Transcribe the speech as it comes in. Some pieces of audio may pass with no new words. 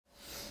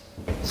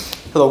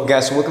Hello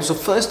guys, welcome. So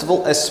first of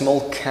all, a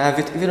small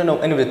caveat: if you don't know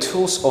any of the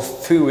tools of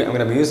theory I'm going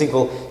to be using,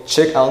 well,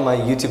 check out my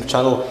YouTube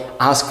channel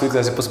as quickly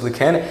as I possibly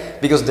can,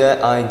 because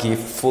there I give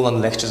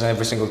full-on lectures on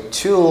every single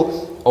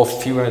tool of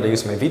theory that I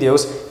use in my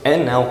videos.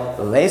 And now,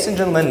 ladies and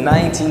gentlemen,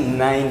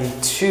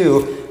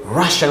 1992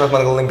 Russian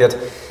Mathematical Olympiad.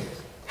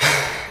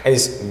 It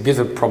is a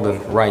beautiful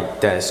problem right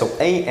there. So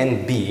A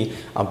and B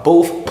are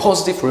both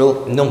positive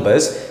real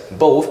numbers,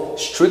 both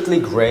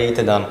strictly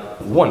greater than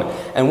 1.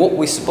 And what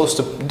we're supposed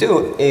to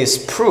do is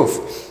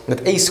prove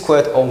that a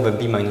squared over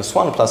b minus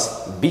 1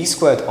 plus b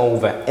squared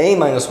over a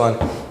minus 1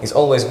 is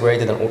always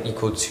greater than or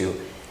equal to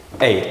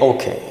a.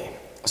 Okay,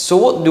 so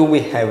what do we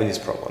have in this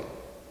problem?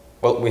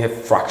 Well, we have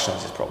fractions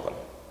in this problem,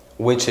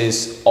 which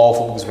is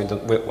awful because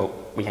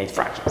we hate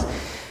fractions.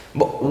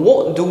 But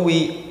what do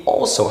we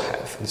also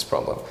have in this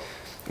problem?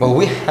 Well,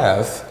 we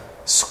have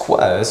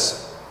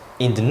squares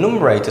in the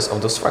numerators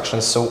of those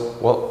fractions, so,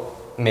 well,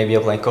 maybe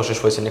applying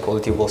Cauchy-Schwarz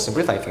inequality will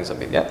simplify things a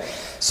bit, yeah?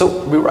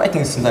 So,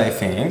 rewriting this entire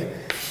thing,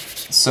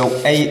 so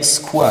a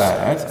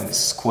squared, and this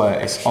square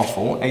is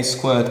awful, a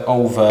squared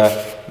over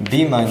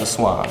b minus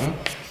 1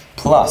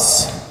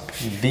 plus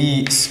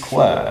b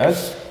squared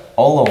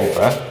all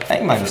over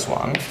a minus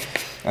 1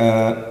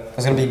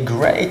 is going to be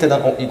greater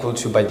than or equal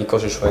to, by the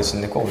Cauchy-Schwarz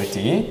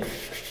inequality,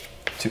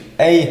 to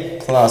a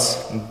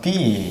plus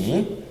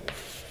b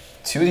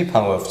to the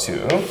power of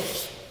 2,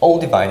 all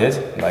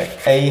divided by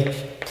a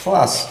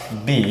plus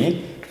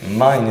b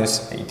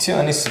minus a2,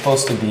 and it's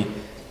supposed to be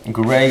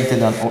greater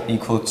than or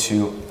equal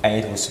to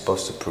 8. We're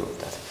supposed to prove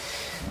that.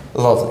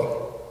 Lovely.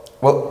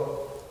 Well,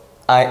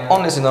 I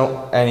honestly don't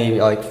know any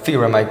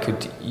theorem I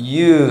could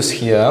use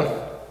here,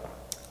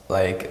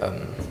 like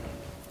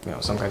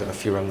some kind of a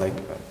theorem like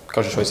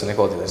Cauchy-Schwarz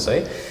inequality, let's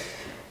say.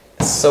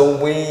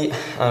 So we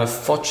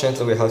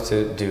unfortunately we'll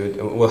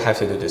have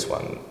to do this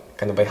one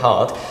kind of by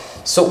heart.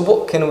 So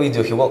what can we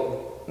do here?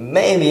 Well,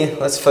 maybe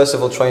let's first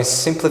of all try and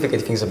simplify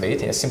things a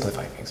bit. Yeah,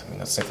 simplify things. I mean,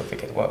 not simplify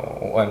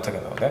what I'm talking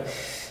about. Okay.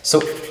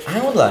 So I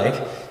would like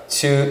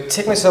to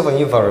take myself a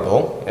new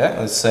variable. Yeah,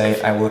 let's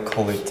say I will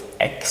call it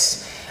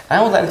x.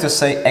 I would like to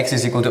say x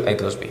is equal to a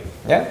plus b.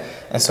 Yeah,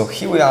 and so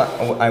here we are.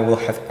 I will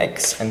have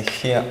x, and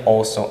here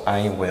also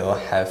I will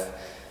have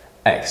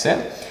x.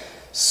 Yeah.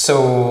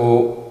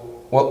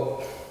 So,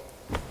 well,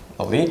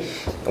 lovely.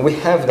 We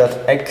have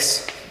that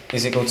x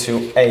is equal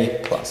to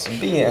a plus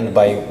b, and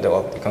by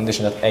the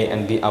condition that a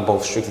and b are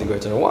both strictly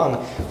greater than 1,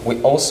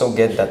 we also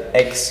get that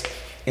x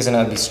is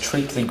going to be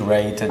strictly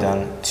greater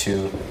than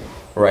 2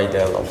 right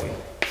there, lovely.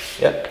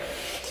 Yeah.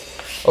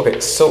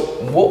 Okay, so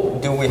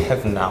what do we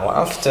have now?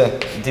 After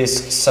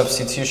this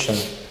substitution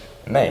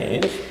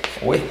made,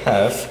 we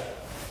have,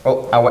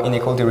 well, our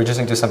inequality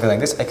reducing to something like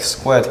this: x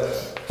squared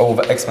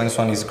over x minus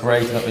 1 is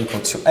greater than or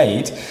equal to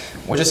 8,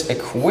 which is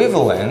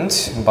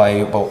equivalent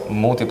by, well,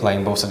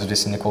 multiplying both sides of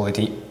this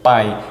inequality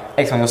by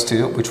x minus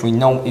 2, which we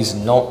know is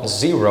not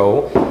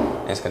 0.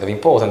 And it's kind of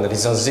important that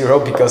it's not 0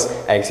 because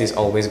x is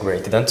always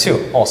greater than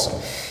 2.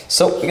 Awesome.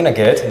 So we're gonna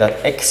get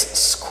that x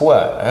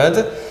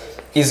squared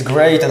is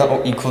greater than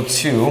or equal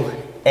to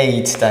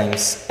 8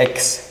 times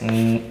x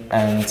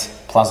and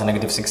plus a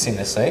negative 16,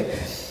 let's say.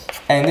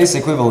 And this is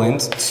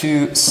equivalent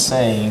to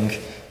saying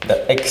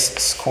that x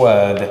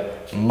squared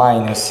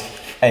minus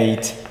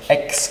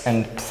 8x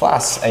and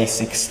plus a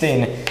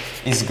 16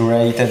 is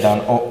greater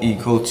than or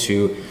equal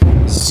to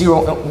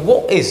 0. And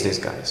what is this,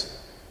 guys?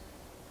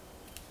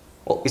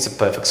 Well, it's a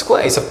perfect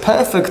square. It's a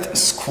perfect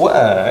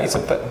square. It's a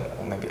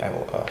maybe I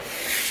will.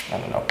 I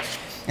don't know.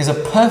 It's a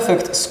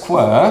perfect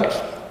square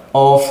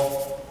of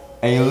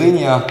a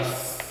linear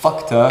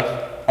factor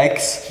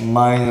x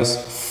minus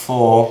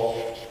 4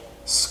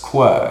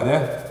 squared.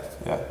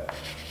 Yeah.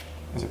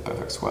 It's a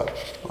perfect square.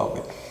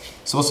 Lovely.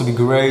 It's supposed to be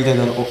greater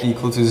than or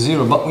equal to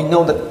 0, but we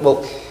know that,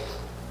 well,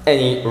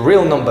 any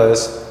real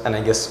numbers, and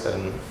I guess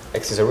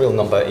x is a real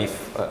number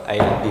if a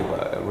and b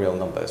were real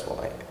numbers.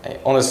 Well, I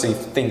honestly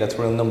think that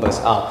real numbers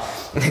are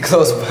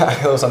close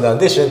on the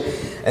addition,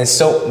 and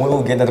so we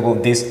will get that, well,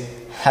 this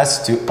has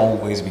to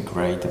always be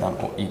greater than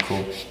or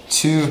equal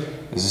to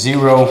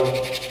 0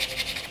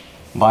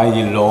 by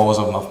the laws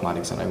of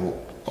mathematics, and I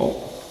will,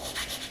 oh,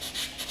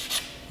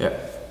 yeah,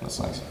 that's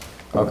nice.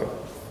 Okay.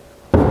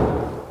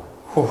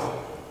 Whew.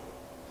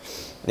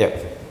 Yeah,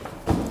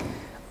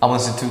 I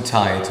was too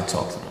tired to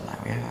talk right now.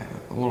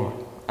 Yeah,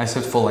 I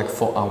slept for like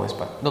 4 hours,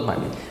 but don't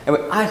mind me.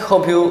 Anyway, I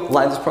hope you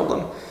like this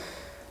problem.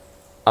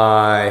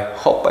 I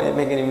hope I didn't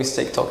make any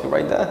mistake talking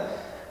right there.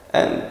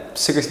 And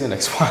see you guys in the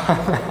next one.